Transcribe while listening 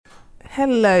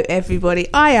Hello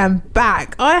everybody, I am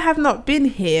back. I have not been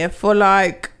here for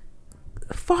like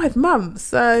 5 months,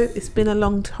 so it's been a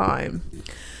long time.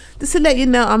 Just to let you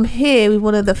know, I'm here with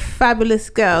one of the fabulous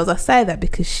girls. I say that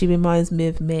because she reminds me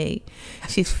of me.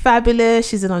 She's fabulous,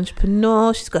 she's an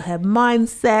entrepreneur, she's got her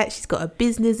mindset, she's got her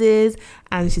businesses,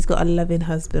 and she's got a loving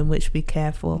husband, which we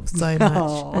care for so much.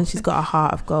 Aww. And she's got a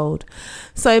heart of gold.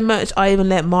 So much, I even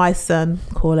let my son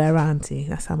call her auntie.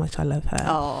 That's how much I love her.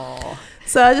 Aww.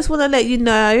 So I just want to let you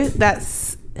know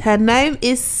that her name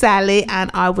is Sally,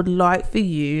 and I would like for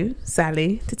you,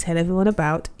 Sally, to tell everyone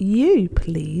about you,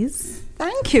 please.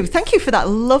 Thank you for that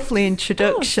lovely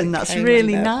introduction. Oh, that's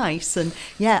really nice. And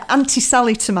yeah, Auntie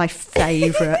Sally to my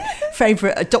favourite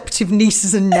adoptive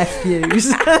nieces and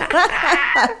nephews.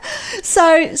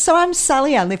 So I'm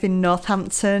Sally. I live in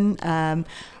Northampton.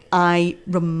 I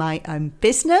run my own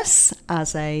business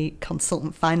as a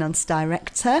consultant finance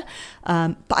director,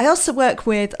 but I also work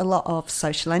with a lot of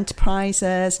social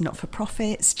enterprises,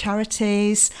 not-for-profits,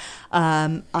 charities.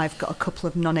 I've got a couple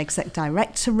of non-exec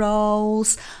director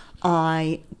roles.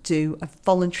 I do a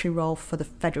voluntary role for the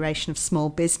Federation of Small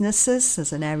Businesses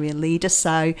as an area leader,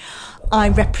 so I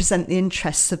represent the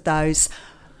interests of those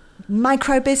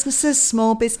micro businesses,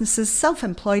 small businesses,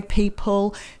 self-employed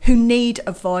people who need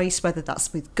a voice, whether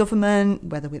that's with government,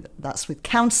 that's with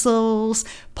councils,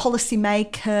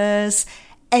 policymakers,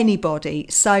 anybody.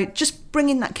 So just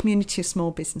bringing that community of small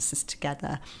businesses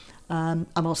together. I'm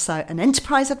also an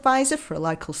enterprise advisor for a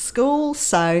local school,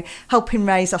 so helping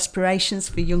raise aspirations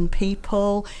for young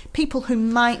people who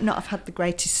might not have had the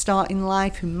greatest start in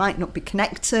life, who might not be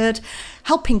connected,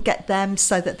 helping get them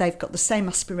so that they've got the same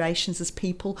aspirations as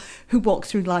people who walk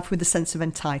through life with a sense of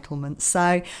entitlement.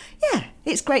 So, yeah,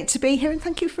 it's great to be here, and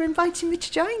thank you for inviting me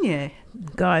to join you.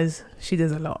 Guys, she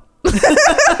does a lot.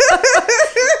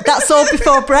 That's all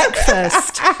before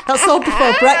breakfast.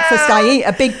 I eat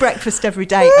a big breakfast every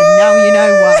day, and now you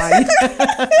know why.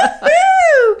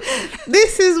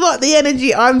 This is what the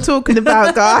energy I'm talking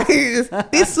about, guys.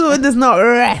 This woman does not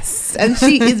rest, and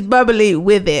she is bubbly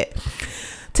with it.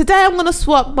 Today I'm going to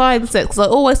swap mindsets, because I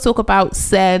always talk about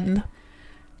SEN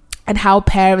and how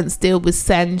parents deal with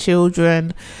SEN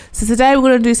children. So today we're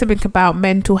going to do something about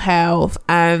mental health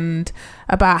and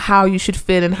about how you should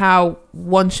feel and how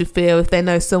one should feel if they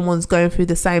know someone's going through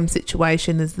the same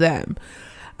situation as them.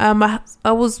 I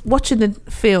was watching a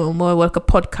film or like a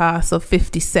podcast of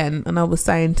 50 Cent, and I was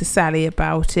saying to Sally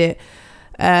about it.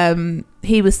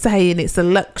 He was saying it's a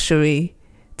luxury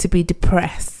to be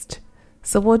depressed.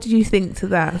 So what do you think to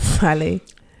that, Sally?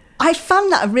 I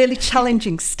found that a really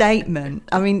challenging statement.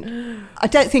 I mean, I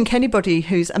don't think anybody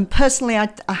and personally, I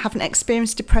haven't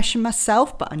experienced depression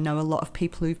myself, but I know a lot of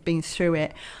people who've been through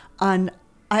it. And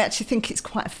I actually think it's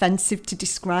quite offensive to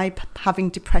describe having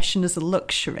depression as a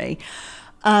luxury.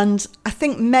 And I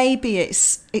think maybe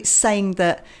it's saying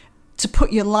that to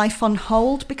put your life on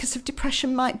hold because of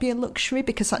depression might be a luxury,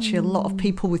 because actually a lot of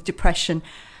people with depression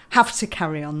have to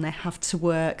carry on. They have to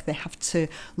work, they have to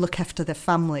look after their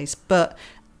families. But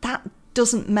that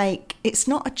doesn't it's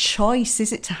not a choice,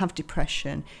 is it, to have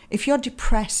depression? If you're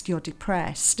depressed, you're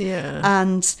depressed. Yeah.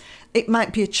 And it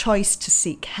might be a choice to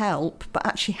seek help, but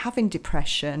actually having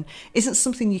depression isn't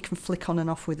something you can flick on and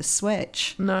off with a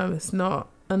switch. No, it's not.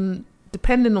 And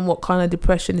depending on what kind of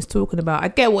depression he's talking about, I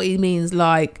get what he means.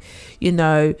 Like, you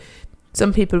know,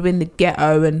 some people are in the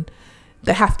ghetto and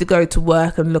they have to go to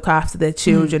work and look after their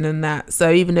children and that.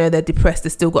 So even though they're depressed, they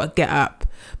still got to get up.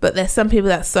 But there's some people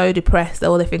that's so depressed that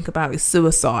all they think about is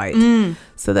suicide.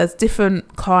 So there's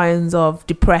different kinds of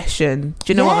depression.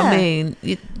 Do you know what I mean?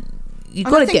 You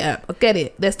got to get up. I get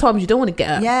it. There's times you don't want to get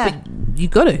up. Yeah. But you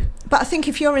got to. But I think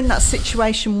if you're in that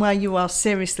situation where you are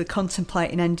seriously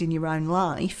contemplating ending your own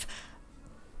life,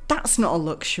 that's not a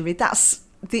luxury. That's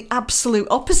the absolute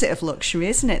opposite of luxury,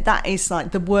 isn't it? That is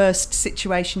like the worst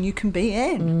situation you can be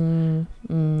in.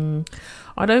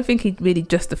 I don't think he really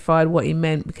justified what he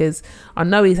meant, because I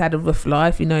know he's had a rough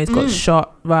life, you know, he's got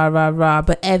shot,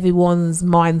 but everyone's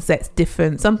mindset's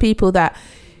different. Some people that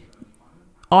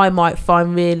I might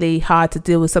find really hard to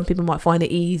deal with, some people might find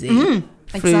it easy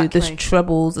through the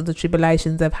troubles and the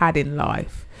tribulations they've had in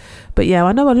life. But yeah,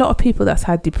 I know a lot of people that's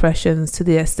had depressions to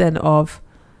the extent of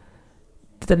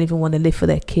they don't even want to live for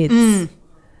their kids.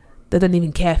 They don't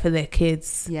even care for their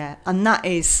kids. Yeah, and that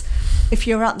is, if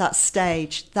you're at that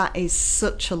stage, that is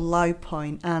such a low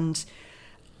point. And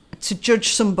to judge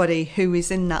somebody who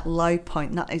is in that low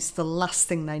point, that is the last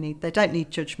thing they need. They don't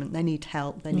need judgment. They need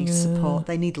help. They need support.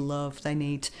 They need love. They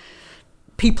need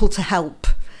people to help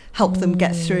them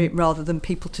get through it, rather than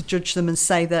people to judge them and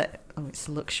say that oh, it's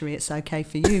a luxury, it's okay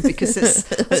for you, because it's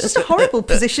just a horrible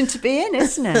position to be in,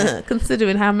 isn't it?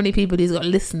 Considering how many people he's got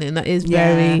listening, that is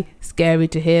very scary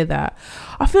to hear that.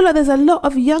 I feel like there's a lot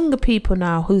of younger people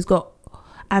now who's got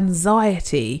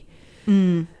anxiety.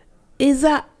 Is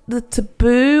that the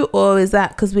taboo, or is that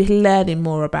because we're learning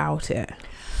more about it?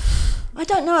 I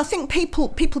don't know. I think people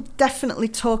definitely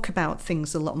talk about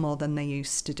things a lot more than they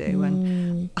used to do.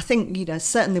 And I think,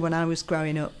 certainly when I was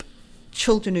growing up,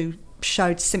 children who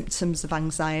showed symptoms of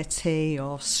anxiety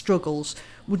or struggles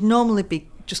would normally be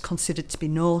just considered to be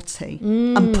naughty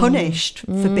and punished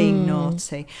for being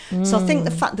naughty. So I think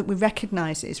the fact that we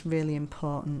recognise it is really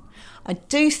important. I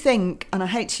do think, and I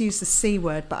hate to use the C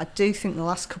word, but I do think the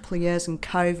last couple of years in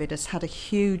COVID has had a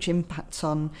huge impact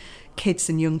on kids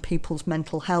and young people's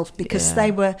mental health, because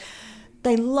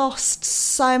they lost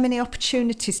so many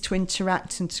opportunities to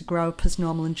interact and to grow up as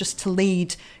normal and just to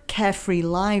lead carefree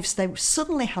lives. They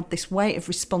suddenly had this weight of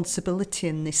responsibility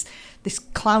and this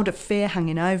cloud of fear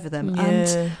hanging over them.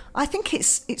 And I think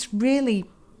it's really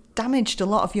damaged a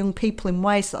lot of young people in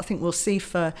ways that I think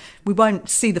we won't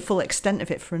see the full extent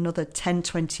of it for another 10,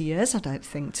 20 years, I don't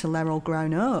think, till they're all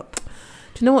grown up.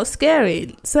 Do you know what's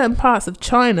scary? Certain parts of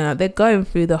China, they're going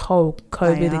through the whole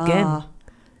COVID again.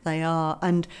 They are.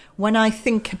 And when I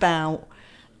think about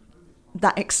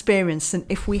that experience, and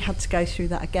if we had to go through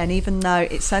that again, even though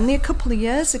it's only a couple of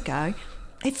years ago,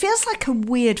 it feels like a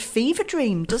weird fever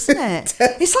dream, doesn't it?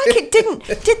 It's like it didn't.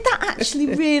 Did that actually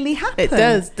really happen? It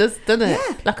doesn't it?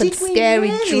 Yeah. Like a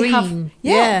scary dream.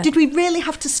 Did we really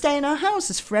have to stay in our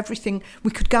houses for everything?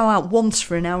 We could go out once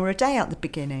for an hour a day at the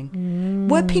beginning.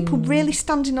 Were people really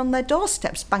standing on their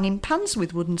doorsteps banging pans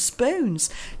with wooden spoons?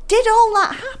 Did all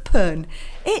that happen?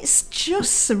 It's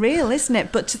just surreal, isn't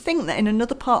it? But to think that in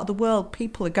another part of the world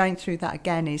people are going through that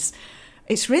again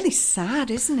it's really sad,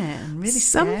 isn't it? And really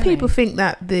scary. Some people think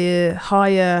that the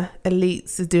higher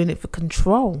elites is doing it for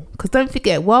control. Because don't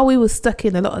forget, while we were stuck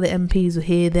in, a lot of the MPs were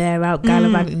here, there, out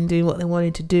gallivanting, doing what they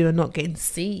wanted to do and not getting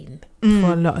seen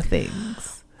for a lot of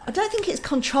things. I don't think it's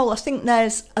control. I think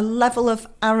there's a level of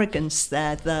arrogance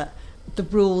there that the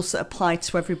rules that apply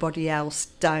to everybody else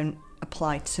don't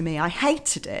apply to me. I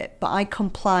hated it, but I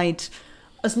complied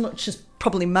as much as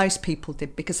probably most people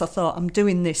did, because I thought, I'm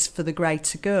doing this for the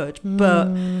greater good. But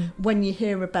when you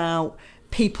hear about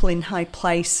people in high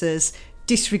places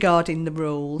disregarding the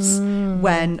rules,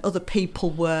 when other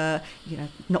people were,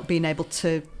 not being able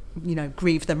to,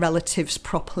 grieve their relatives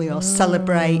properly or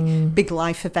celebrate big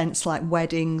life events like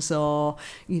weddings, or,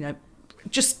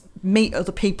 just meet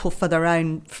other people for their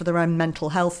own mental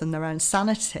health and their own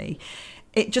sanity,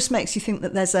 it just makes you think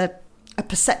that there's a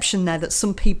perception there that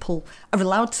some people are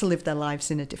allowed to live their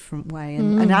lives in a different way,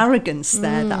 and an arrogance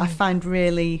there that I find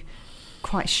really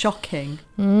quite shocking.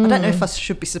 I don't know if I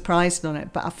should be surprised on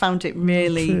it, but I found it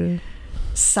really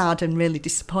sad and really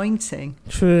disappointing.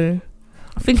 True.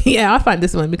 I think, I find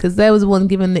this one, because there was one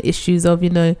given the issues of,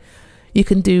 you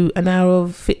can do an hour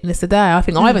of fitness a day. I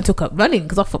think I even took up running,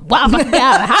 because I thought, wow, if I can get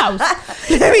out of the house.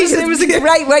 It was a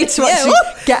great way to actually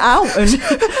get out and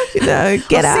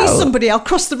get out. I'll see somebody, I'll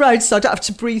cross the road so I don't have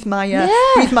to breathe my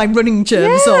running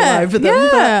germs all over them.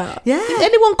 But,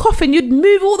 anyone coughing, you'd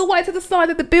move all the way to the side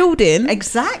of the building.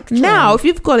 Exactly. Now, if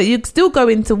you've got it, you'd still go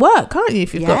into work, can't you,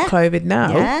 if you've got COVID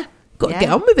now? Yeah. Got to get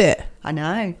on with it. I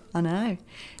know.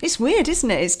 It's weird, isn't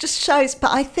it? It just shows,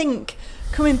 but I think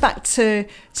coming back to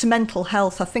mental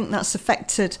health, I think that's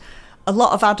affected a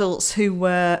lot of adults who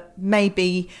were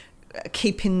maybe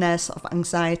keeping their sort of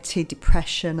anxiety,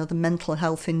 depression, other mental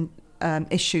health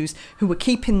issues, who were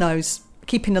keeping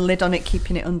a lid on it,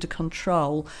 keeping it under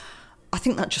control. I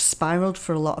think that just spiraled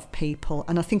for a lot of people,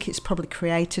 and I think it's probably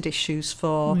created issues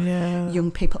for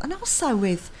young people, and also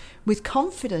with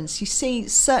confidence. You see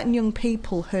certain young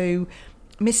people who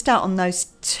missed out on those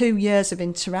 2 years of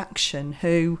interaction,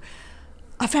 who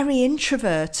are very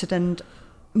introverted and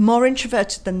more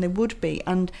introverted than they would be,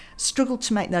 and struggle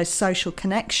to make those social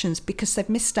connections because they've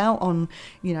missed out on,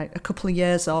 a couple of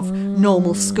years of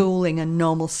normal schooling and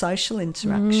normal social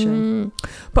interaction.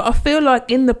 But I feel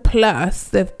like in the plus,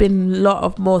 there've been a lot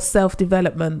of more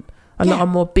self-development. A lot of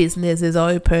more businesses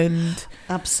opened.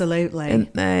 Absolutely.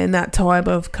 In that time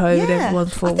of COVID, everyone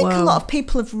thought, I think a lot of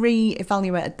people have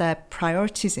re-evaluated their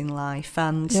priorities in life,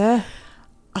 and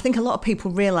I think a lot of people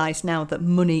realise now that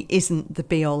money isn't the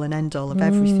be-all and end-all of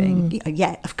everything.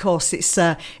 Yeah, of course, it's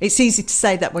easy to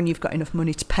say that when you've got enough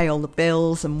money to pay all the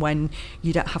bills and when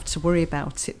you don't have to worry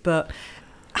about it, but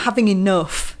having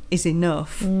enough is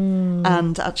enough,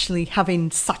 and actually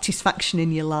having satisfaction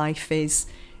in your life is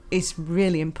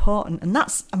really important. And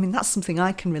that's something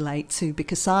I can relate to,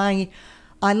 because I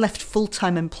I left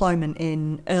full-time employment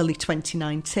in early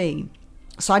 2019.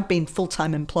 So I'd been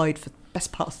full-time employed for the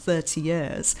best part of 30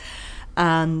 years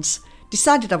and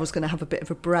decided I was going to have a bit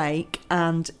of a break,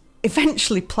 and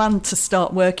eventually planned to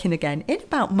start working again in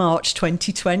about March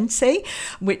 2020,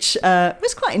 which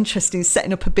was quite interesting,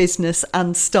 setting up a business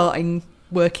and starting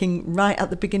working right at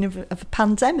the beginning of a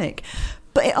pandemic.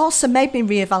 But it also made me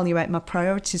reevaluate my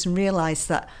priorities and realise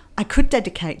that I could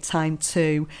dedicate time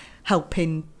to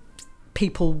helping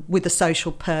people with a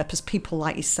social purpose, people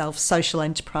like yourself, social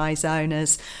enterprise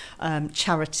owners,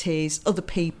 charities, other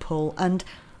people. And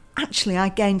actually, I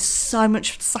gained so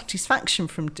much satisfaction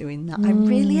from doing that. I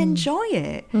really enjoy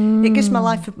it. It gives my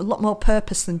life a lot more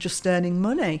purpose than just earning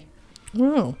money.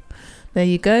 Well, there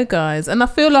you go, guys. And I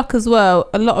feel like as well,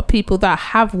 a lot of people that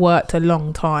have worked a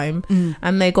long time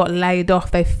and they got laid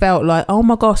off, they felt like, oh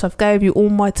my gosh, I've gave you all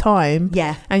my time.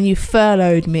 Yeah. And you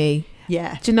furloughed me.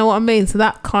 Yeah. Do you know what I mean? So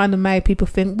that kind of made people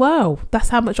think, wow, that's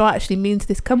how much I actually mean to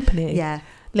this company. Yeah.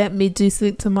 Let me do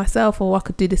something to myself, or I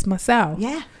could do this myself.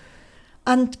 Yeah.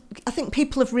 And I think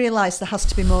people have realised there has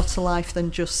to be more to life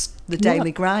than just the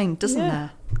daily grind, doesn't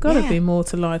there? Got to be more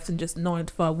to life than just 9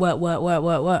 to 5,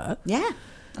 work. Yeah,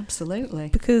 absolutely.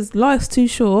 Because life's too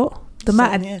short. The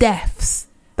amount of deaths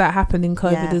that happened in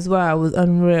COVID as well was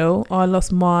unreal. I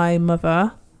lost my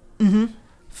mother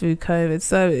through COVID.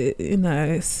 So,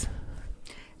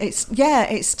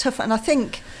 it's tough. And I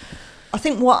think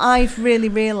what I've really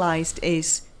realised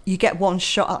is you get one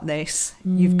shot at this.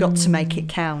 You've got to make it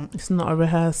count. It's not a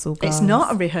rehearsal, guys. It's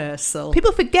not a rehearsal.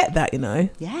 People forget that,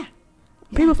 Yeah.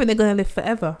 People think they're going to live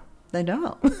forever. They're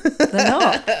not. They're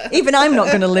not. Even I'm not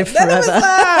going to live forever.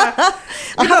 I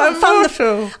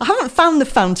haven't found the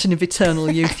fountain of eternal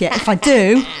youth yet. If I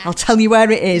do, I'll tell you where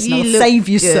it is and I'll save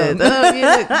you some. Oh, you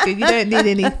look good. You don't need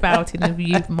any fountain of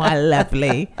youth, my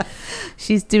lovely.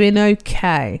 She's doing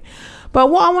okay.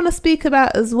 But what I want to speak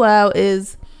about as well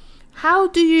is, how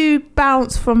do you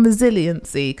bounce from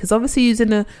resiliency? Because obviously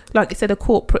using like you said, a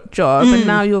corporate job, and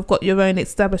now you've got your own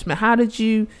establishment. How did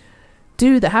you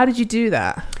do that? How did you do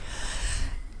that?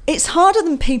 It's harder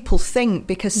than people think,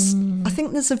 because I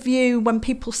think there's a view when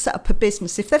people set up a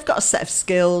business, if they've got a set of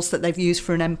skills that they've used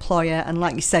for an employer, and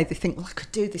like you say, they think, well, I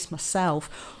could do this myself.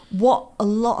 What a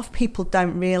lot of people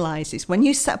don't realise is when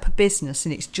you set up a business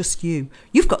and it's just you've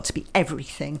got to be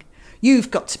everything.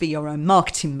 You've got to be your own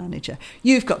marketing manager.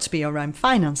 You've got to be your own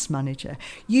finance manager.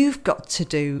 You've got to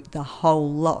do the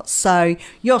whole lot. So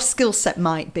your skill set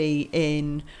might be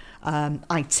in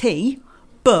IT,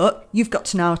 but you've got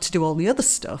to know how to do all the other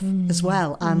stuff as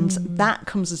well. And that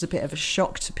comes as a bit of a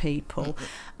shock to people.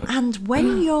 And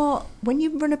when you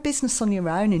run a business on your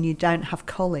own and you don't have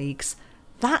colleagues,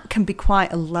 that can be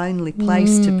quite a lonely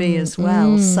place to be as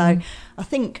well. So I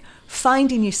think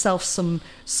finding yourself some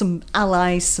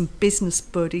allies, some business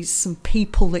buddies, some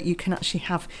people that you can actually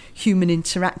have human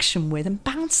interaction with and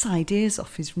bounce ideas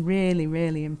off is really,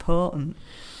 really important.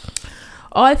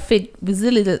 I think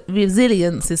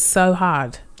resilience is so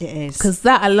hard. It is. Because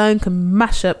that alone can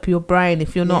mash up your brain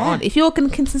if you're not on. If you're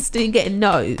consistently getting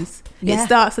no's, it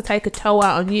starts to take a toll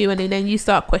out on you, and then you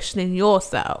start questioning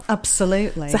yourself.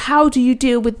 Absolutely. So how do you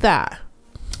deal with that?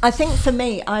 I think for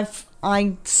me,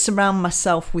 I surround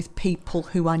myself with people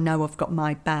who I know have got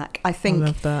my back. I think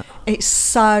love that. It's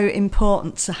so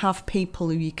important to have people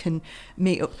who you can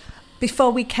meet up.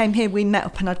 Before we came here, we met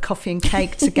up and had coffee and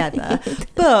cake together.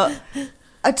 But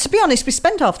to be honest, we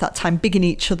spend half that time bigging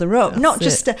each other up. That's not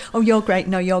just, oh, you're great,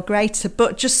 no, you're greater,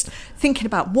 but just thinking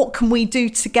about what can we do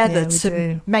together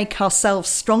to make ourselves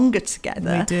stronger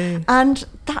together. We do. And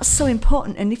that's so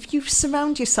important. And if you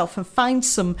surround yourself and find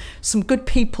some good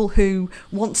people who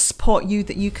want to support you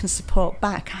that you can support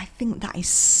back, I think that is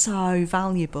so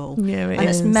valuable. Yeah, it is. And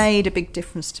it's made a big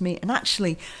difference to me. And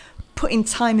actually putting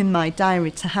time in my diary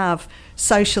to have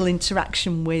social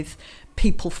interaction with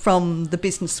people from the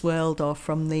business world or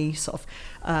from the sort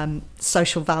of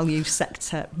social value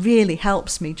sector really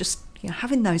helps me, just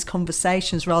having those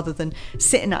conversations rather than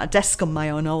sitting at a desk on my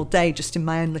own all day just in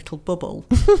my own little bubble.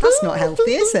 That's not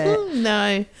healthy, is it?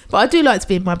 No, but I do like to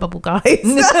be in my bubble, guys.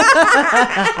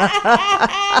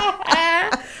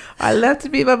 I love to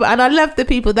be in my bubble, and I love the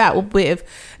people that were with.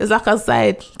 It's like I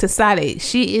said to Sally,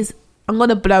 I'm going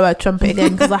to blow her trumpet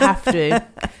again because I have to.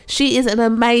 She is an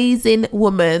amazing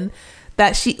woman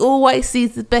that she always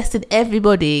sees the best in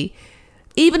everybody,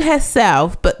 even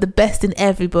herself, but the best in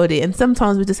everybody. And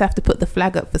sometimes we just have to put the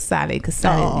flag up for Sally, because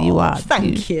Sally, you are.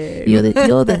 Thank you. You're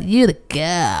the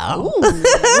girl.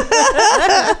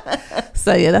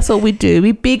 So yeah, that's what we do.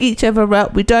 We big each other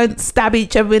up. We don't stab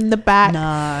each other in the back.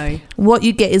 No. What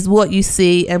you get is what you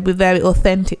see, and we're very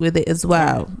authentic with it as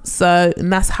well. Yeah. So,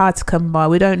 and that's hard to come by.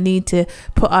 We don't need to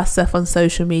put ourselves on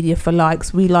social media for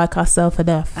likes. We like ourselves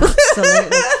enough. Absolutely.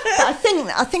 But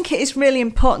I think it is really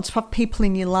important to have people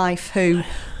in your life who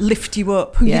lift you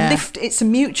up. Who you lift. It's a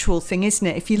mutual thing, isn't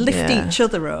it? If you lift each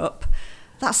other up,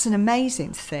 that's an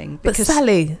amazing thing. But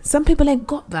Sally, some people ain't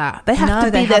got that. They have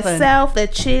to be their self, their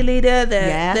cheerleader,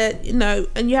 their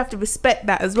and you have to respect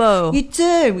that as well. You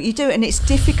do, and it's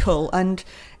difficult. And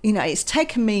it's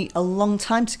taken me a long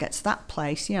time to get to that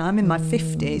place. I'm in my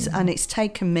 50s, and it's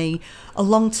taken me a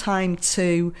long time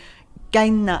to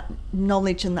gain that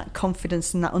knowledge and that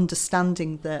confidence and that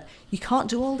understanding that you can't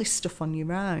do all this stuff on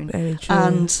your own. Very true.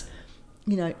 And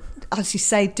as you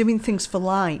say, doing things for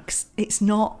likes, it's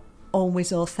not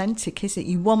always authentic, is it?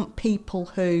 You want people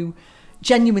who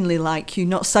genuinely like you,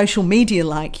 not social media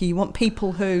like you. You want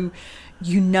people who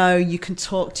you can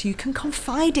talk to, you can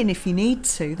confide in if you need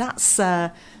to. That's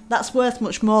worth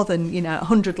much more than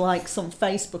 100 likes on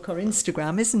Facebook or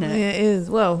Instagram, isn't it? Yeah, it is.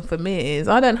 Well, for me it is.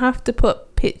 I don't have to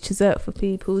put pictures out for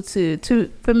people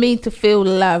for me to feel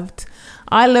loved.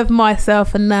 I love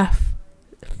myself enough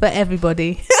for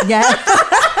everybody. Yeah.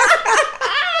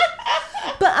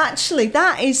 But actually,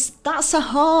 that's a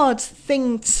hard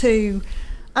thing to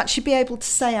actually be able to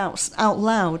say out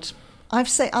loud.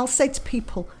 I'll say to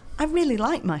people, I really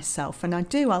like myself, and I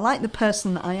do. I like the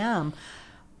person that I am.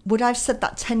 Would I have said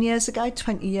that 10 years ago,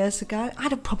 20 years ago?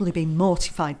 I'd have probably been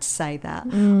mortified to say that,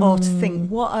 or to think,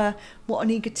 what an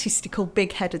egotistical,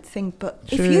 big-headed thing. But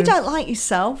True. If you don't like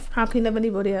yourself, how can you love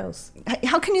anybody else?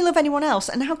 How can you love anyone else?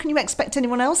 And how can you expect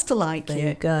anyone else to like you? There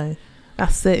you go.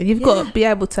 That's it. You've got to be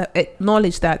able to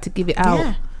acknowledge that, to give it out.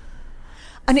 Yeah.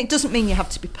 And it doesn't mean you have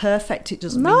to be perfect. It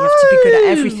doesn't mean you have to be good at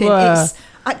everything. It's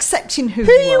accepting who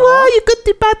you are. You're good,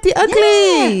 the bad, the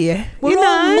ugly. Yeah. We're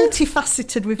all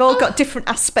multifaceted. We've all got different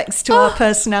aspects to our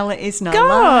personalities and our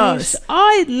lives.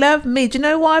 I love me. Do you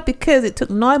know why? Because it took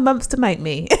 9 months to make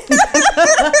me.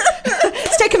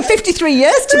 It's taken 53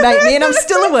 years to make me, and I'm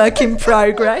still a work in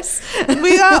progress.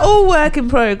 We are all work in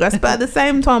progress, but at the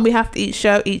same time, we have to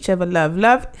show each other love.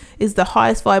 Love is the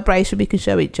highest vibration we can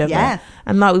show each other. Yeah.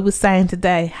 And like we were saying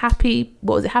today, happy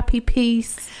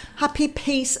peace. Happy,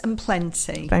 peace and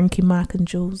plenty. Thank you, Mark and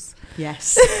Jules.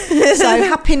 Yes. So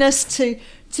happiness, to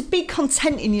be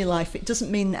content in your life. It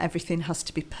doesn't mean that everything has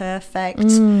to be perfect.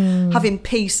 Having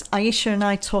peace. Aiesha and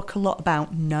I talk a lot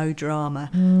about no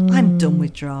drama. I'm done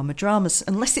with drama. Dramas,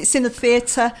 unless it's in a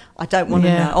theatre, I don't want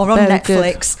to know. Or on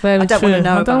Netflix, I don't want to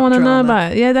know about drama. I don't want to know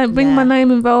about it. Yeah, don't bring my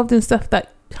name involved in stuff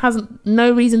that hasn't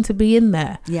no reason to be in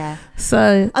there. Yeah.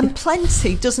 So, and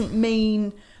plenty doesn't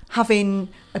mean having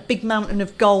a big mountain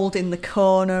of gold in the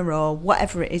corner or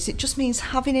whatever it is. It just means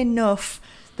having enough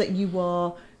that you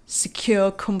are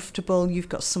secure, comfortable, you've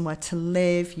got somewhere to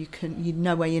live, you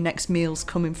know where your next meal's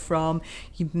coming from,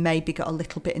 you've maybe got a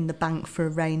little bit in the bank for a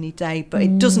rainy day, but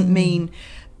it doesn't mean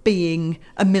being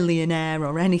a millionaire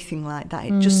or anything like that.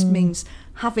 It just means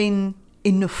having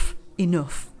enough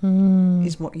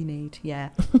is what you need. Yeah.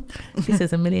 If he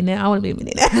says a millionaire, I want to be a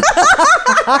millionaire.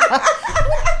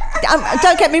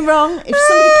 Don't get me wrong, if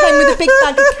somebody came with a big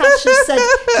bag of cash and said,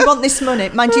 do you want this money?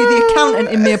 Mind you, the accountant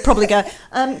in me would probably go,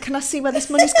 can I see where this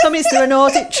money's come? Is there an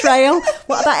audit trail?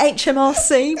 What about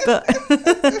HMRC?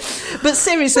 But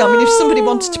seriously, I mean, if somebody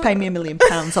wanted to pay me £1 million,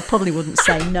 I probably wouldn't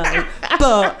say no.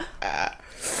 But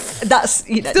that's,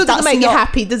 still doesn't make you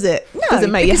happy, does it? No,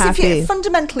 doesn't make you happy.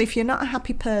 Fundamentally, if you're not a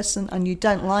happy person and you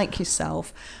don't like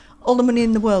yourself, all the money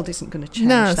in the world isn't going to change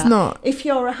that. No, it's not. If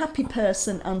you're a happy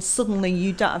person and suddenly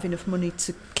you don't have enough money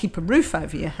to keep a roof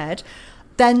over your head,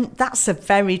 then that's a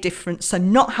very different... So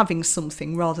not having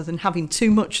something rather than having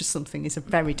too much of something is a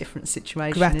very different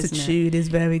situation, Gratitude is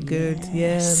very good.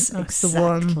 Yes, that's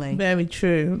exactly. The one. Very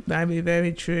true. Very,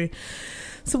 very true.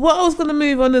 So what I was going to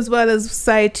move on as well as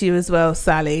say to you as well,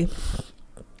 Sally,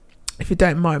 if you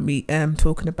don't mind me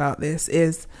talking about this,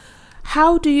 is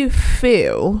how do you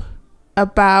feel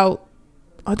about,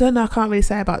 I don't know, I can't really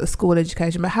say about the school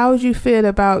education, but how do you feel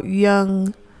about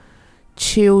young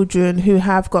children who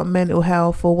have got mental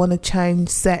health or want to change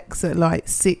sex at like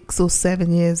 6 or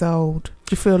 7 years old?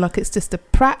 Do you feel like it's just a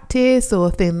practice or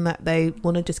a thing that they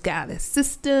want to just get out of their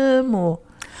system? Or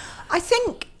I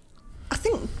think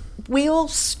we all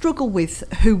struggle with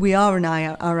who we are and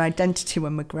our identity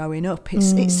when we're growing up.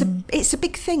 It's a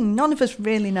big thing. None of us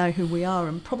really know who we are,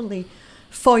 and probably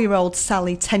 4-year-old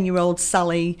Sally, 10-year-old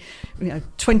Sally,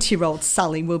 20-year-old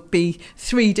Sally will be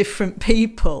 3 different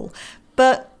people.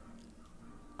 But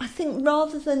I think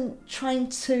rather than trying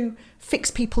to fix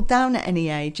people down at any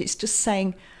age, it's just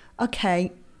saying,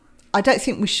 okay, I don't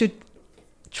think we should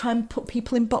try and put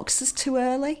people in boxes too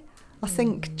early. I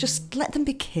think just let them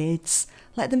be kids.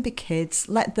 Let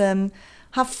them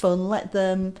have fun, let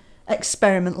them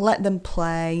experiment, let them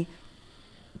play.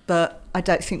 But I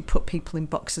don't think put people in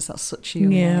boxes at such a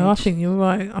young age. Yeah, I think you're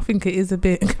right. I think it is a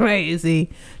bit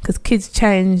crazy because kids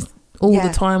change all the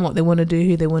time, what they want to do,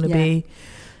 who they want to be,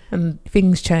 and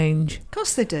things change. Of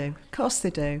course they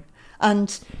do.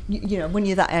 And, when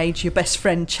you're that age, your best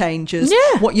friend changes.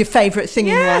 Yeah. What your favourite thing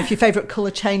in life, your favourite colour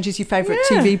changes, your favourite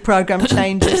TV programme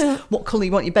changes, what colour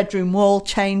you want your bedroom wall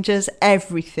changes,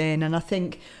 everything. And I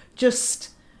think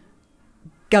just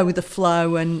go with the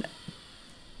flow and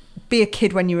be a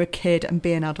kid when you're a kid and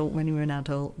be an adult when you're an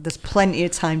adult. There's plenty of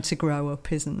time to grow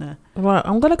up, isn't there? Right,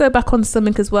 I'm going to go back on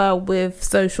something as well with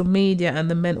social media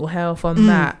and the mental health on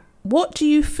that. What do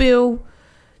you feel...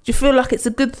 Do you feel like it's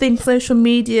a good thing, social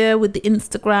media, with the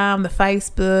Instagram, the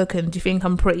Facebook, and do you think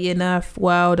I'm pretty enough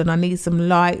world and I need some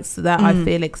likes so that I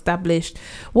feel established?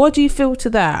 What do you feel to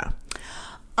that?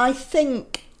 I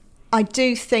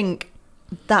do think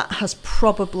that has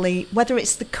probably, whether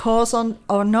it's the cause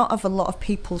or not of a lot of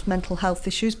people's mental health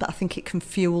issues, but I think it can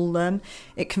fuel them.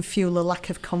 It can fuel a lack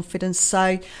of confidence.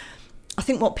 So I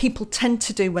think what people tend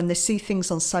to do when they see things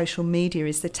on social media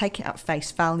is they take it at face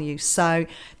value. So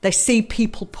they see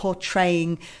people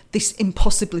portraying this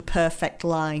impossibly perfect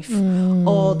life,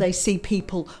 or they see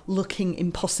people looking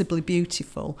impossibly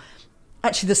beautiful.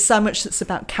 Actually, there's so much that's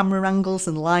about camera angles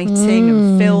and lighting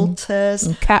and filters.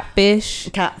 And catfish,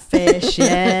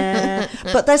 yeah.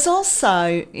 But there's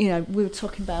also, we were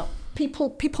talking about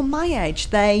people my age,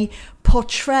 they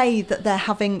portray that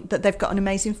they've got an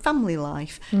amazing family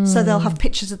life. So they'll have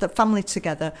pictures of the family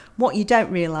together. What you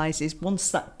don't realise is once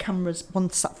that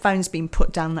phone's been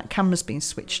put down, that camera's been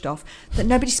switched off, that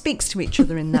nobody speaks to each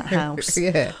other in that house.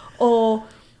 Or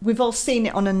we've all seen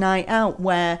it on a night out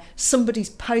where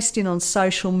somebody's posting on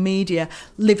social media,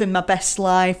 living my best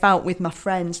life, out with my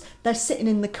friends. They're sitting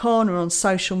in the corner on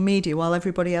social media while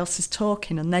everybody else is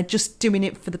talking, and they're just doing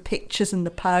it for the pictures and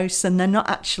the posts, and they're not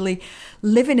actually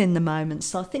living in the moment.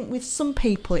 So I think with some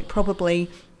people it probably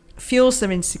fuels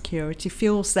their insecurity,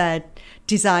 fuels their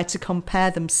desire to compare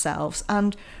themselves,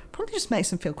 and probably just makes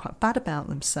them feel quite bad about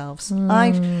themselves.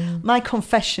 My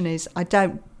confession is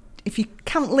if you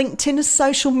count LinkedIn as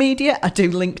social media, I do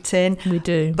LinkedIn. We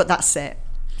do. But that's it.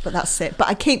 But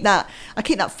I keep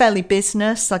that fairly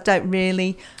business. I don't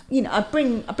really, I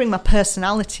bring my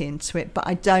personality into it, but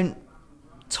I don't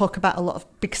talk about a lot of,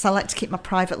 because I like to keep my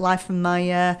private life and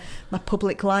my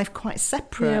public life quite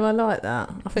separate. Yeah, I like that.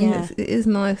 I think it is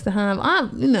nice to have.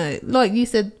 Like you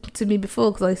said to me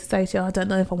before, because I used to say to you, I don't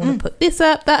know if I want to put this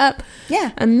up, that up.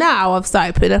 Yeah. And now I've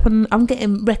started putting up and I'm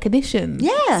getting recognition.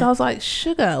 Yeah. So I was like,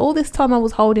 sugar, all this time I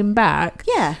was holding back.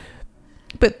 Yeah.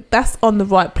 But that's on the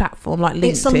right platform, like LinkedIn.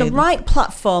 It's on the right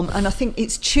platform, and I think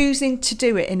it's choosing to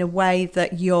do it in a way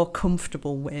that you're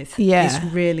comfortable with is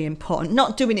really important.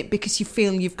 Not doing it because you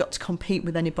feel you've got to compete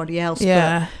with anybody else,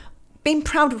 but being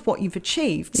proud of what you've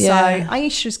achieved. Yeah. So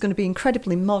Aiesha is going to be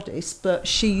incredibly modest, but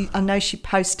I know she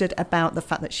posted about the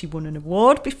fact that she won an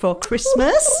award before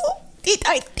Christmas.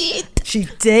 I did. She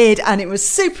did, and it was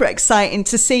super exciting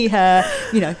to see her,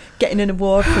 getting an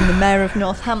award from the Mayor of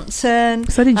Northampton.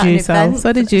 So did you, Sal.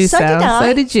 So did you, Sal.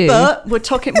 So did you. But we're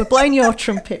blowing your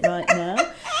trumpet right now.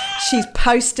 She's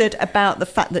posted about the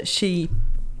fact that she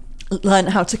learned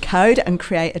how to code and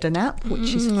created an app,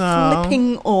 which is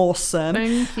flipping awesome.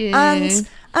 Thank you. And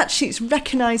actually, it's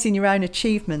recognising your own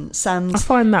achievements and I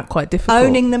find that quite difficult.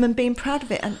 Owning them and being proud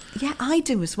of it. And I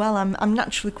do as well. I'm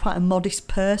naturally quite a modest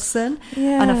person,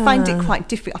 and I find it quite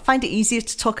difficult. I find it easier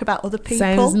to talk about other people.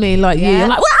 Same as me, like you. I'm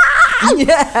like,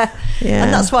 yeah.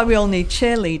 And that's why we all need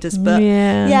cheerleaders. But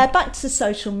back to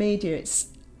social media.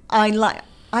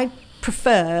 I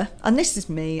prefer, and this is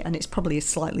me, and it's probably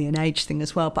slightly an age thing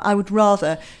as well, but I would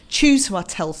rather choose who I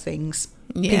tell things.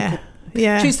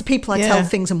 Choose the people I tell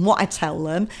things and what I tell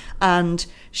them, and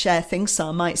share things. So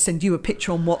I might send you a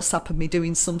picture on WhatsApp of me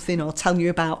doing something, or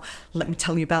let me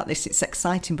tell you about this, it's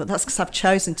exciting, but that's because I've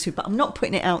chosen to, but I'm not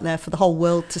putting it out there for the whole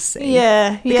world to see.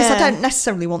 Because I don't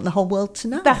necessarily want the whole world to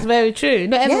know. That's very true.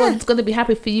 Not everyone's going to be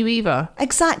happy for you either.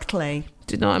 Exactly.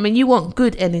 Do you know what I mean? You want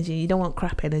good energy. You don't want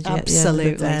crap energy.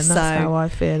 Absolutely. At the end of the day, and that's how I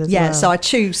feel as well. Yeah, so I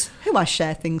choose who I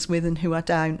share things with and who I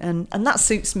don't, and that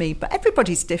suits me. But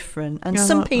everybody's different, and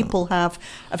some people have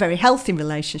a very healthy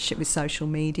relationship with social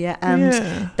media,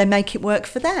 and they make it work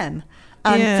for them.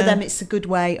 And for them, it's a good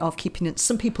way of keeping it.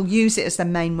 Some people use it as their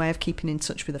main way of keeping in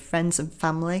touch with their friends and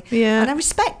family. Yeah. And I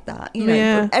respect that,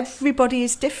 but everybody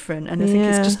is different. And I think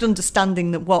it's just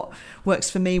understanding that what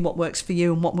works for me, what works for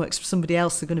you, and what works for somebody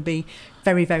else are going to be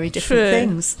very, very different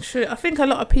things. True. I think a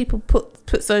lot of people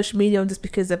put social media on just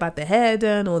because they've had their hair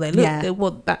done, or they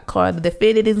want that kind of, they're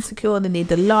feeling insecure and they need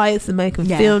the lights to make them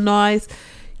feel nice.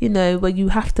 Where you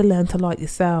have to learn to like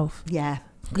yourself. Yeah.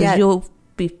 Because you'll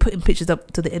be putting pictures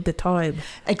up to the end of time.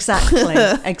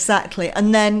 Exactly.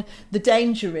 And then the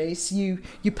danger is you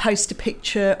post a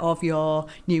picture of your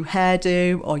new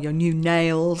hairdo or your new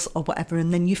nails or whatever,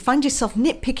 and then you find yourself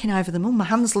nitpicking over them. Oh, my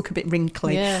hands look a bit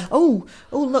wrinkly. Yeah. Oh,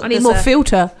 look, I need more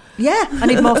filter. Yeah, I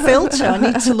need more filter. I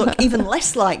need to look even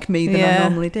less like me than I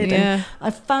normally did. And I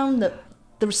found that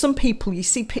there are some people, you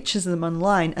see pictures of them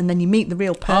online and then you meet the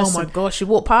real person. Oh my gosh, you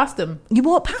walk past them. You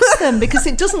walk past them because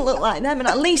it doesn't look like them. And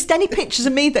at least any pictures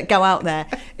of me that go out there,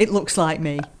 it looks like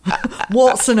me.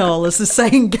 Warts and all, as the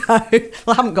saying goes. Well,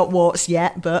 I haven't got warts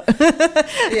yet, but...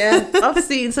 Yeah, I've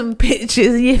seen some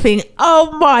pictures and you think,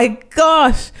 oh my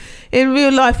gosh. In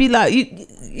real life, you like, where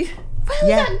did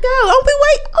that go? Oh,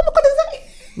 wait, oh my God, is that...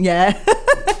 Yeah.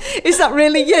 Is that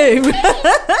really you?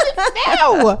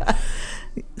 No.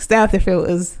 Stay off the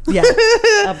filters. Yeah,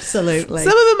 absolutely.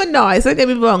 Some of them are nice, don't get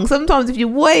me wrong. Sometimes if you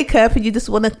wake up and you just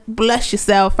want to bless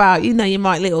yourself out, you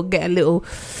might get a little,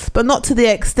 but not to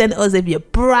the extent as if your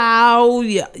brow,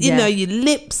 your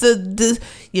lips are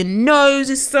your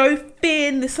nose is so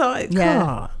thin. It's like,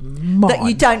 that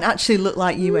you don't actually look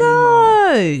like you anymore.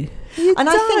 No, you and don't.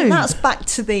 I think that's back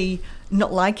to the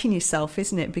not liking yourself,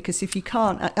 isn't it? Because if you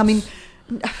can't, I mean,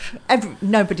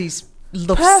 nobody's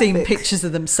loves seeing pictures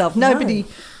of themselves. Nobody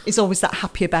is always that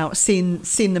happy about seeing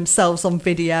themselves on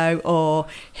video or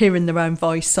hearing their own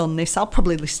voice on this. I'll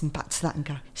probably listen back to that and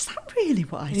go, is that really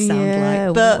what I sound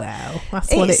like? But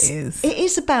that's what it is. It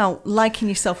is about liking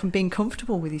yourself and being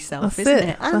comfortable with yourself, isn't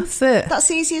it? And that's it.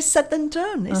 That's easier said than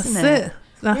done, isn't it?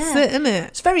 That's it, isn't it?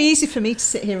 It's very easy for me to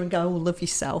sit here and go, love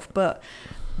yourself, but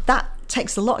that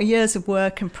takes a lot of years of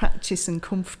work and practice and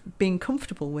being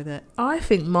comfortable with it. I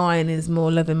think mine is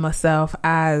more loving myself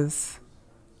as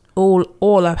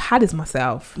all I've had is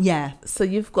myself. Yeah. So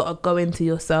you've got to go into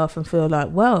yourself and feel like,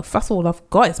 well, if that's all I've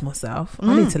got is myself,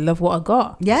 I need to love what I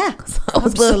got. Yeah,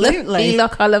 absolutely. Feel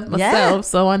like I love myself,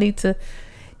 so I need to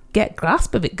get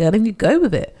grasp of it, girl, and you go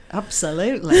with it.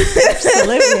 Absolutely.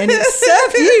 And it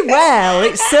served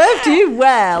you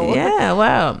well. Yeah,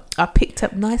 well, I picked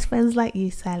up nice friends like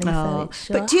you, Sally.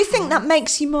 But do you think that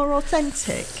makes you more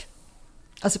authentic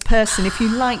as a person? If you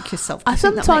like yourself, do you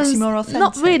think that makes you more authentic?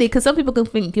 Not really, because some people can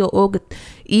think you're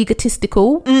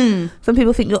egotistical. Some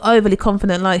people think you're overly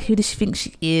confident, like, who does she think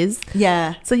she is?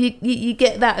 Yeah. So you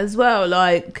get that as well,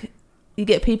 like, you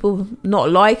get people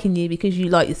not liking you because you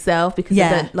like yourself, because they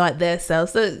don't like their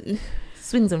self. So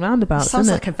swings and roundabouts. Sounds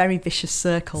like a very vicious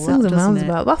circle. Swings and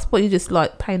roundabouts. That's what you just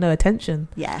like, pay no attention.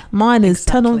 Yeah. Mine is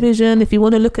tunnel vision. If you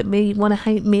want to look at me, you want to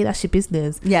hate me, that's your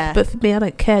business. Yeah. But for me, I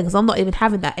don't care, because I'm not even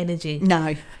having that energy.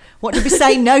 No. What did we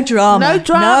say? No drama. No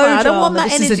drama. I don't want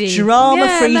that energy. This is a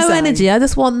drama-free zone. Energy. I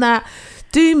just want that.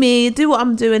 Do me, do what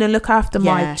I'm doing, and look after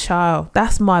my child.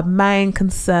 That's my main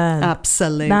concern.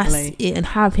 Absolutely. That's it. And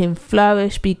have him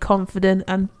flourish, be confident,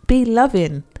 and be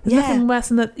loving. There's nothing worse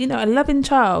than that. A loving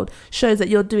child shows that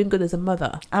you're doing good as a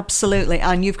mother. Absolutely.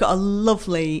 And you've got a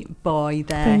lovely boy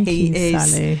there. Thank you,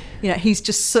 Sally. He's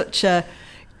just such a...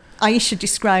 Aiesha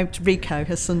described Rico,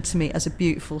 her son, to me as a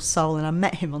beautiful soul, and I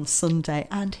met him on Sunday,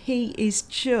 and he is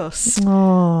just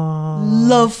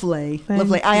lovely. Thank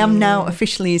you. I am now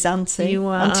officially his auntie. You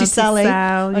are Auntie Sally.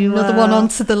 Another one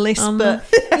onto the list. But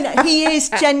he is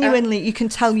genuinely, you can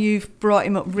tell you've brought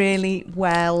him up really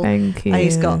well. Thank you. And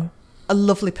he's got a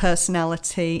lovely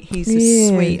personality. He's a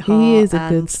sweetheart. He is a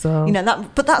good soul.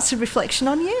 But that's a reflection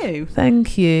on you.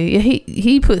 Thank you. Yeah,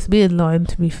 he puts me in line,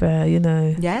 to be fair.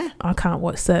 Yeah. I can't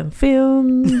watch certain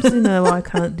films. I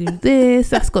can't do this.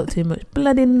 That's got too much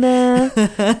blood in there.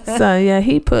 So yeah,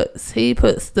 he puts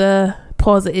the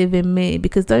positive in me,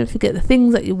 because don't forget the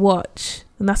things that you watch,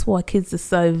 and that's why kids are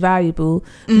so valuable.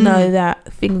 Know that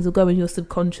things will go in your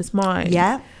subconscious mind.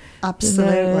 Yeah,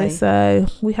 absolutely. So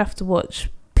we have to watch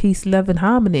peace, love and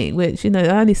harmony, which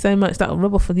only so much that'll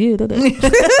rub off on you, doesn't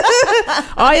it?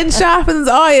 Iron sharpens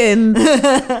iron,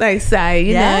 they say.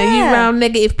 You know, you around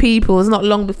negative people, it's not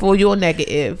long before you're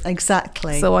negative.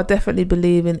 Exactly. So I definitely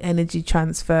believe in energy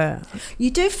transfer.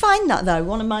 You do find that, though.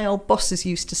 One of my old bosses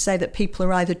used to say that people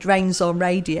are either drains or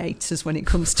radiators when it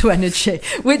comes to energy,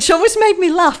 which always made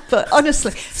me laugh. But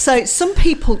honestly, so some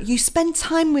people, you spend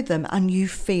time with them and you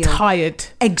feel tired,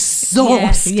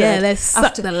 exhausted. Yeah, they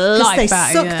suck the life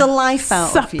out. They suck the life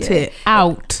out of you. Sucked it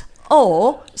out.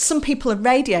 Or some people are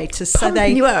radiators, so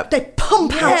they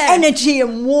pump out Yeah. energy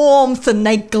and warmth, and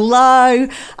they glow.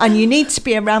 And you need to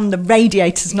be around the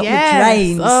radiators, not the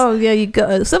drains. Oh yeah, you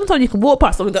got. Sometimes you can walk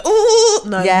past them and go, "Oh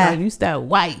no, you stay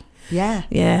away." Yeah.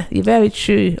 Yeah, you're very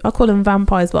true. I call them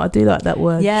vampires, but I do like that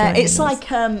word. Yeah, drainers. it's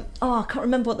like, I can't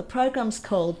remember what the programme's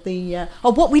called.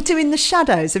 What We Do in the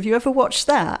Shadows. Have you ever watched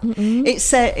that? Mm-mm.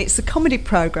 It's a comedy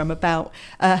programme about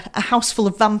a house full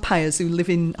of vampires who live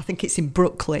in, I think it's in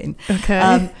Brooklyn.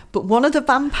 Okay. But one of the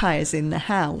vampires in the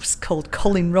house, called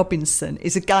Colin Robinson,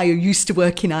 is a guy who used to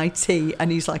work in IT,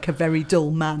 and he's like a very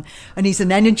dull man. And he's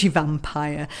an energy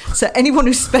vampire. So anyone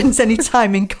who spends any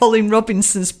time in Colin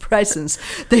Robinson's presence,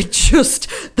 the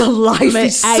life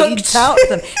is sucked out of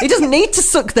them. He doesn't need to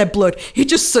suck their blood. He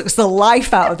just sucks the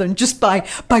life out of them just by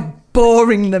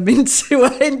boring them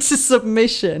into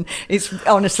submission. It's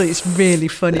really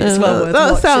funny. It's well worth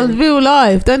watching. That sounds real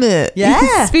life, doesn't it? Yeah. You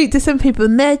can speak to some people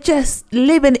and they're just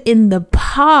living in the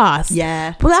past.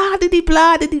 Yeah. Blah, diddy,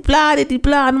 blah, diddy, blah, diddy,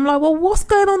 blah. And I'm like, well, what's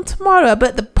going on tomorrow?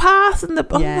 But the past and I'm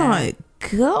like,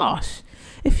 gosh.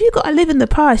 If you got to live in the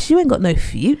past, you ain't got no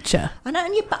future. I know,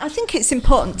 I think it's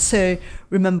important to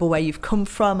remember where you've come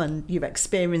from and your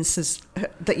experiences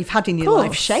that you've had in your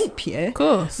life shape you. Of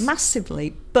course.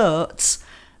 Massively. But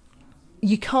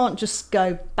you can't just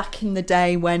go back in the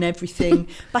day when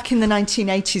back in the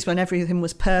 1980s when everything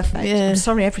was perfect. Yeah. I'm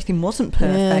sorry, everything wasn't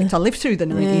perfect. Yeah. I lived through the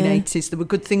 1980s. There were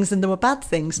good things and there were bad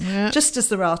things. Yeah. Just as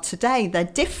there are today. They're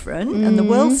different and the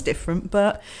world's different,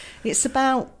 but it's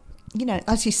about, you know,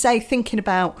 as you say, thinking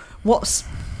about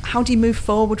how do you move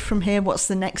forward from here? What's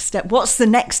the next step? What's the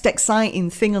next exciting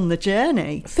thing on the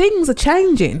journey? Things are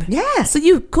changing. Yeah. So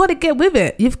you've got to get with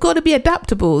it. You've got to be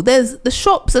adaptable. The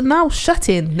shops are now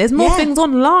shutting. There's more things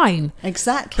online.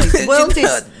 Exactly.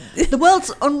 The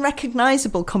world's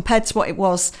unrecognisable compared to what it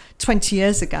was 20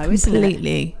 years ago, isn't it?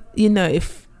 Completely. You know,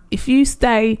 if you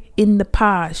stay in the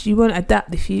past, you won't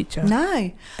adapt the future.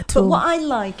 No. But what I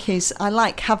like is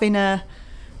having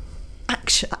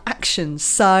actions.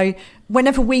 So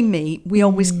whenever we meet, we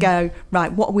always go,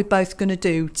 right, what are we both going to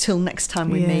do till next time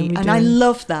we meet? And I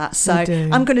love that. So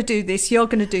I'm going to do this, you're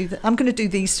going to do that. I'm going to do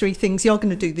these three things, you're going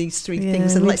to do these three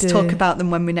things, and let's talk about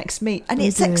them when we next meet. And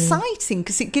it's exciting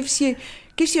because it gives you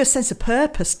a sense of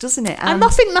purpose, doesn't it? And I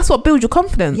think that's what builds your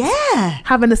confidence. Yeah.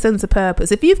 Having a sense of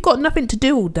purpose. If you've got nothing to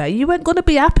do all day, you ain't going to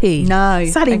be happy. No,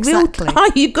 Sally, exactly.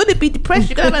 You're going to be depressed,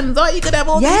 you're going to have anxiety, you're going to have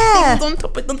all these things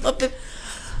on top of.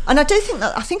 And I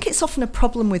think it's often a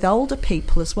problem with older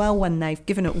people as well when they've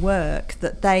given up work,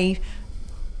 that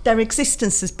their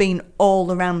existence has been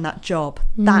all around that job.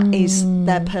 That is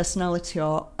their personality,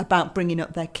 or about bringing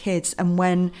up their kids. And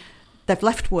when they've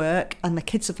left work and the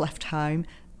kids have left home,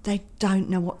 they don't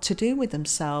know what to do with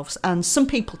themselves. And some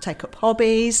people take up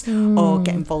hobbies or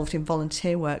get involved in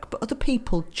volunteer work, but other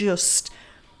people just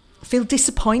feel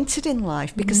disappointed in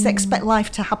life because they expect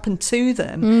life to happen to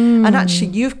them. And actually,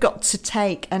 you've got to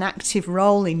take an active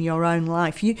role in your own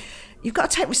life. You've got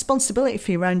to take responsibility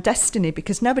for your own destiny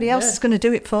because nobody else is going to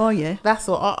do it for you. That's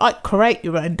what I create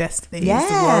your own destiny.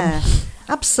 Yeah,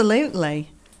 absolutely.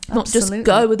 Not just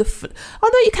go with the flow. I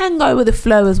know you can go with the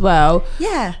flow as well.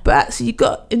 Yeah. But actually you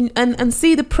got and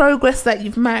see the progress that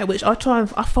you've made, which I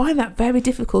find that very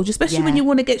difficult, especially when you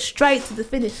want to get straight to the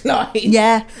finish line.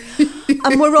 Yeah.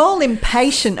 And we're all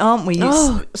impatient, aren't we?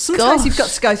 Sometimes you've got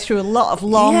to go through a lot of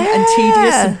long and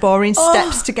tedious and boring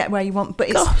steps to get where you want. But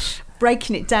it's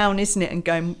breaking it down, isn't it? And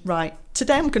going, right,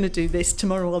 today I'm going to do this,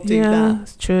 tomorrow I'll do that. Yeah,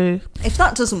 that's true. If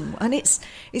that doesn't, and it's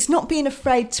not being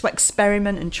afraid to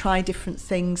experiment and try different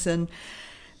things, and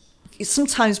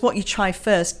sometimes what you try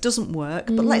first doesn't work,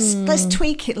 but let's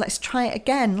tweak it, let's try it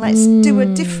again, let's do a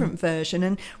different version,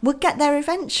 and we'll get there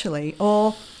eventually.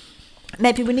 Or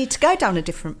maybe we need to go down a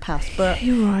different path, but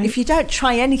if you don't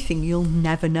try anything, you'll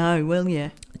never know, will you?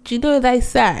 Do you know they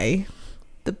say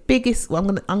the biggest, I'm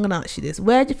gonna ask you this,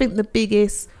 where do you think the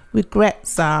biggest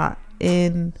regrets are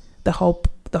in the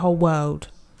whole world?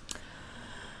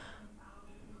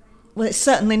 Well, it's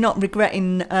certainly not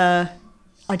regretting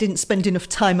I didn't spend enough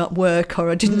time at work,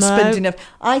 or I didn't spend enough.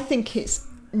 I think it's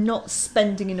not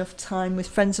spending enough time with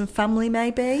friends and family,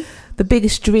 maybe. The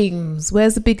biggest dreams.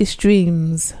 Where's the biggest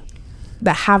dreams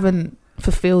that haven't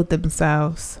fulfilled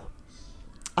themselves?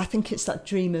 I think it's that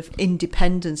dream of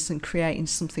independence and creating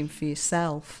something for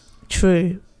yourself.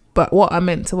 True. But what I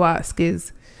meant to ask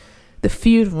is, the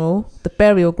funeral, the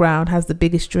burial ground has the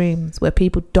biggest dreams, where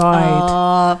people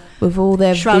died with all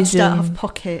their shrouds vision. don't have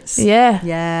pockets.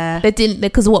 Yeah. They didn't,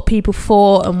 because of what people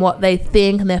thought and what they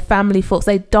think and their family thoughts.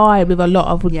 They died with a lot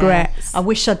of regrets. I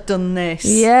wish I'd done this.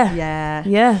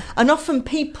 Yeah. And often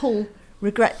people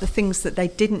regret the things that they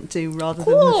didn't do rather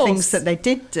than the things that they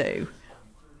did do.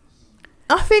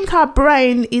 I think our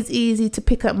brain is easy to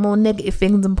pick up more negative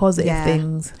things than positive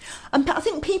things. And I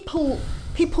think people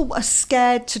are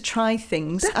scared to try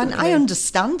things. Definitely. And I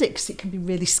understand it, because it can be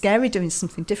really scary doing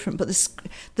something different, but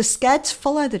they're scared to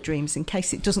follow the dreams in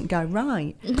case it doesn't go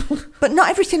right. But not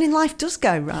everything in life does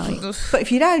go right. But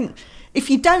if you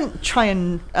don't try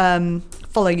and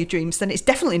follow your dreams, then it's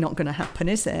definitely not going to happen,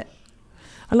 is it?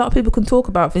 A lot of people can talk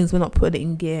about things, we're not putting it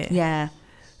in gear. Yeah.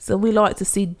 So we like to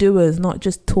see doers, not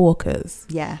just talkers.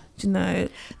 Yeah. Do you know?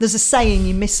 There's a saying,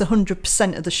 you miss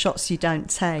 100% of the shots you don't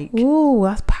take. Ooh,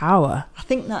 that's power. I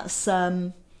think that's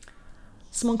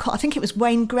someone called, I think it was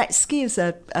Wayne Gretzky, is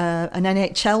an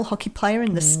NHL hockey player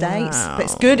in the States. But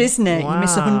it's good, isn't it? Wow. You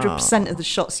miss 100% of the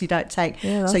shots you don't take.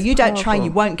 Yeah, so you don't try, you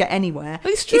won't get anywhere.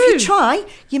 It's true. If you try,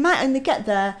 you might only get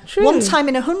there one time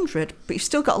in 100, but you've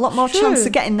still got a lot more chance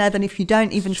of getting there than if you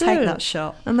don't even take that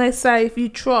shot. And they say if you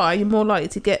try, you're more likely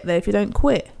to get there if you don't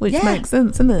quit, which makes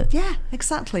sense, doesn't it? Yeah,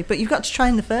 exactly. But you've got to try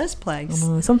in the first place.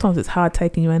 Sometimes it's hard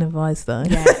taking your own advice, though.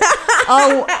 Yeah.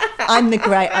 Oh, I'm do you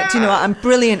know what? I'm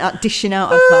brilliant at dishing out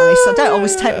advice. I don't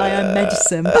always take my own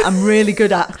medicine, but I'm really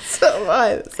good at.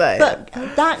 But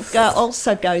that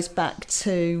also goes back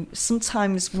to,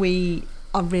 sometimes we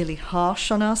are really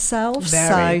harsh on ourselves.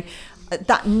 Very. So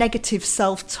that negative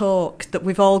self-talk that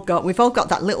we've all got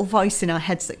that little voice in our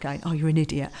heads that going, oh, you're an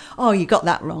idiot. Oh, you got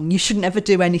that wrong. You shouldn't ever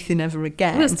do anything ever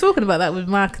again. We was talking about that with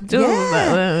Mark and Jules,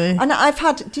 weren't we? And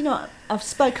I've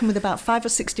spoken with about 5 or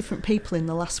 6 different people in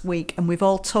the last week, and we've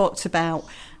all talked about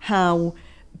how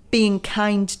being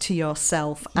kind to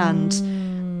yourself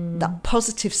and that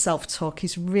positive self-talk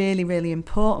is really, really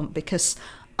important, because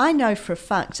I know for a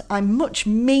fact I'm much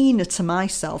meaner to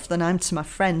myself than I'm to my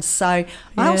friends. So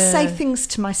I'll say things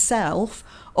to myself,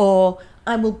 or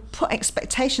I will put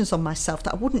expectations on myself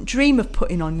that I wouldn't dream of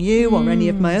putting on you or any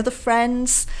of my other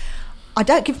friends. I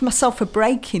don't give myself a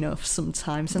break enough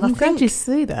sometimes. And I think, glad you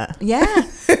see that. Yeah.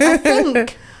 I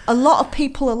think a lot of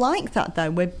people are like that,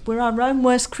 though. We're our own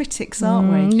worst critics,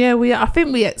 aren't we? Yeah, we are. I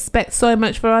think we expect so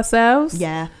much for ourselves.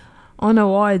 Yeah. I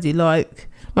know I do. Like,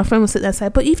 my friend will sit there and say,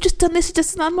 but you've just done this,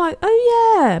 and I'm like,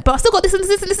 oh yeah, but I still got this and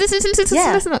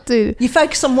this not do. You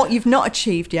focus on what you've not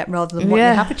achieved yet rather than what you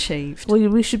have achieved. Well,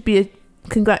 we should be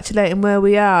congratulating where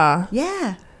we are.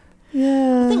 Yeah.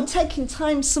 Yeah. I think taking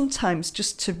time sometimes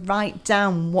just to write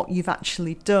down what you've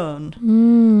actually done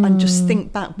and just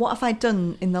think back, what have I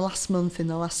done in the last month, in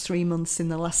the last 3 months, in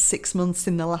the last 6 months,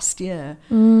 in the last year?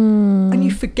 And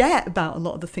you forget about a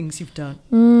lot of the things you've done.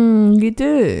 You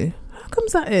do. How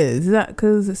comes that is? Is that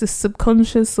because it's just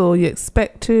subconscious, or you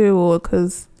expect to, or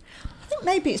because... I think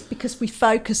maybe it's because we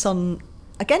focus on...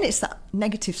 Again, it's that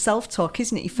negative self-talk,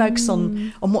 isn't it? You focus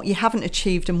on what you haven't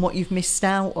achieved and what you've missed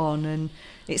out on, and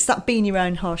it's that being your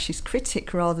own harshest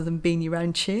critic rather than being your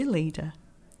own cheerleader.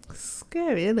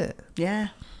 Scary, isn't it? Yeah.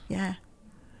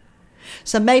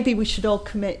 So maybe we should all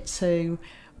commit to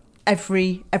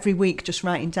every week just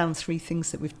writing down 3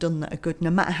 things that we've done that are good,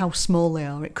 no matter how small they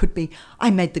are. It could be,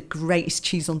 I made the greatest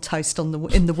cheese on toast in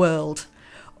the world,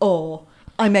 or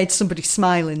I made somebody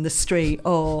smile in the street,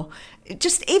 or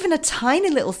just even a tiny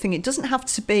little thing. It doesn't have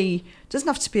to be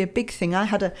a big thing. I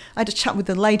had a chat with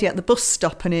a lady at the bus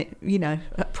stop, and it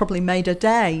probably made her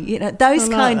day. Those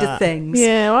kind of things.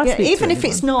 Yeah, even if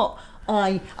it's not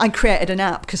I created an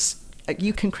app, because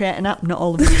you can create an app, not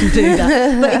all of us can do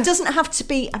that. But it doesn't have to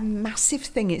be a massive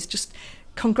thing. It's just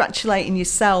congratulating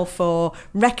yourself or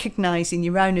recognising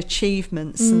your own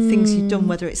achievements and things you've done,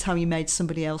 whether it's how you made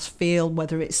somebody else feel,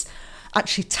 whether it's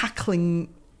actually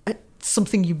tackling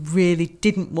something you really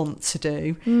didn't want to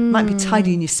do. Might be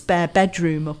tidying your spare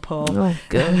bedroom up, or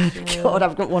God,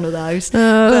 I've got one of those.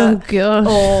 God.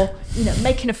 Or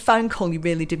making a phone call you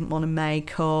really didn't want to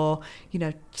make, or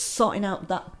sorting out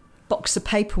that box of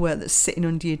paperwork that's sitting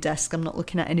under your desk. I'm not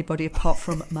looking at anybody apart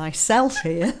from myself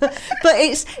here. But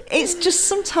it's just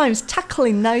sometimes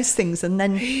tackling those things and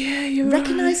then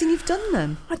recognising you've done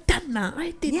them. I've done that.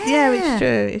 I did. Yeah,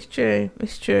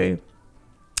 it's true.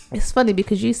 It's funny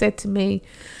because you said to me,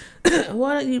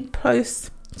 why don't you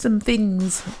post some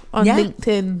things on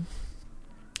LinkedIn?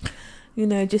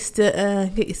 Just to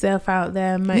get yourself out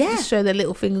there and just show the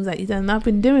little things that you've done. And I've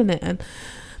been doing it, and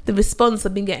the response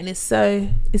I've been getting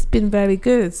it's been very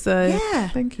good. So yeah,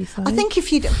 thank you, Sally. I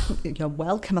think you're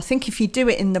welcome. I think if you do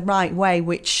it in the right way,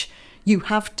 which you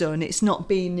have done, it's not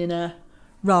been in a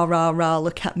rah, rah, rah,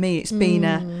 look at me. It's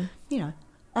been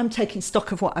I'm taking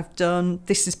stock of what I've done.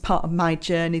 This is part of my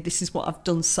journey. This is what I've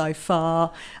done so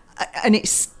far. And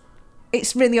it's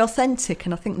really authentic.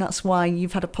 And I think that's why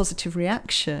you've had a positive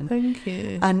reaction. Thank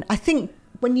you. And I think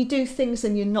when you do things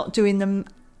and you're not doing them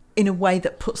in a way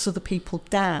that puts other people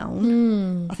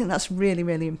down, I think that's really,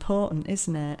 really important,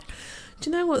 isn't it? Do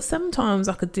you know what? Sometimes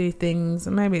I could do things,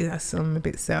 and maybe I'm a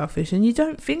bit selfish, and you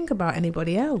don't think about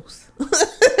anybody else.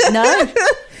 No.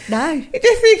 You're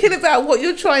just thinking about what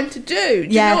you're trying to do. Do you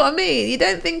Yeah. know what I mean? You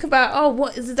don't think about,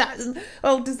 what is that?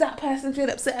 Oh, does that person feel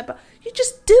upset about? You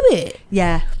just do it.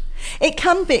 Yeah. It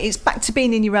can be. It's back to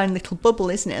being in your own little bubble,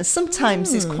 isn't it? And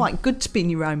sometimes it's quite good to be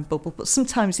in your own bubble, but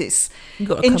sometimes it's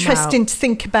interesting to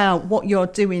think about what you're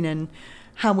doing and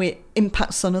how it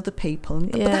impacts on other people.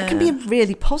 But that can be a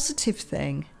really positive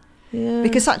thing. Yeah.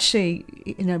 Because actually,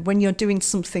 when you're doing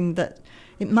something that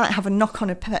it might have a knock-on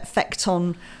effect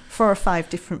on 4 or 5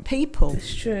 different people.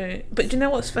 It's true. But do you know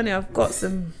what's funny? I've got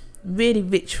some really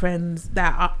rich friends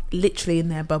that are literally in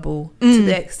their bubble to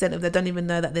the extent of they don't even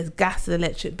know that there's gas and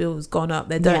electric bills gone up.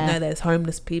 They don't know there's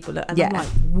homeless people. And I'm like,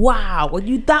 wow, are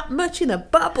you that much in a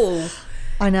bubble?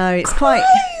 I know. It's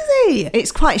crazy.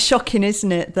 It's quite shocking,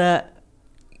 isn't it, that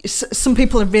some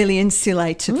people are really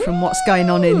insulated from what's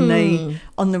going on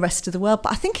on the rest of the world.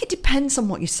 But I think it depends on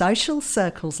what your social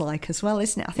circle's like as well,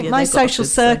 isn't it? I think my social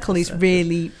circle is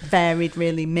really varied,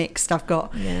 really mixed. I've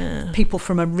got people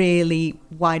from a really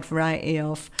wide variety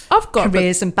of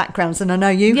careers and backgrounds, and I know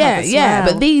you have as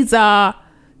well. But these are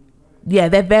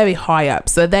they're very high up,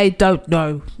 so they don't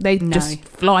know. They just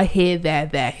fly here,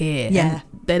 they're here. Yeah.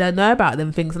 They don't know about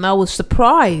them things, and I was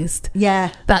surprised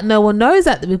that no one knows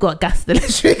that we've got gas and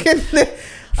electric and food.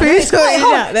 It's quite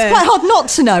hard not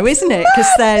to know, isn't it?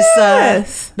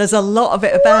 Because there's a lot of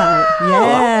it about.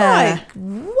 Yeah.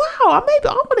 I'm like, wow, maybe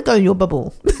I want to go in your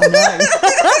bubble. I know.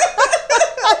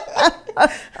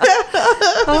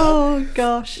 Oh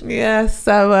gosh. Yeah,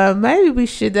 so maybe we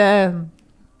should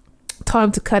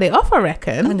time to cut it off, I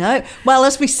reckon. I know. Well,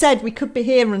 as we said, we could be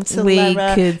here until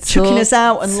they're chucking us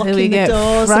out and locking the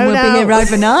doors, and we'll be here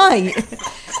overnight.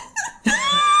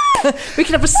 We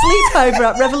could have a sleepover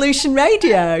at Revolution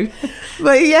Radio.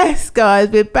 But yes, guys,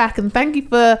 we're back, and thank you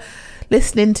for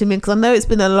listening to me, because I know it's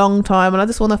been a long time, and I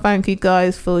just want to thank you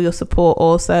guys for your support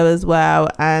also as well,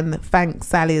 and thank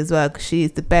Sally as well, because she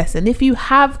is the best. And if you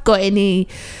have got any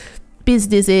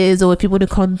businesses, or if you want to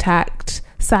contact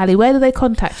Sally, where do they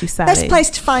contact you, Sally? Best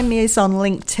place to find me is on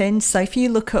LinkedIn. So if you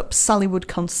look up Sally Wood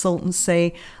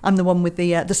Consultancy, I'm the one with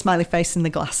the smiley face and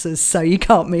the glasses, so you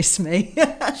can't miss me.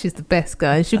 She's the best,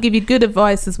 guy. She'll give you good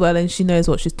advice as well, and she knows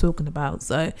what she's talking about.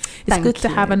 So it's good to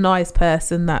have a nice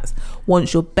person that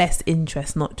wants your best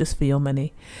interest, not just for your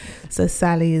money. So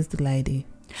Sally is the lady.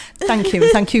 Thank you.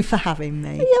 Thank you for having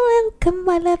me. You're welcome,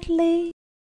 my lovely.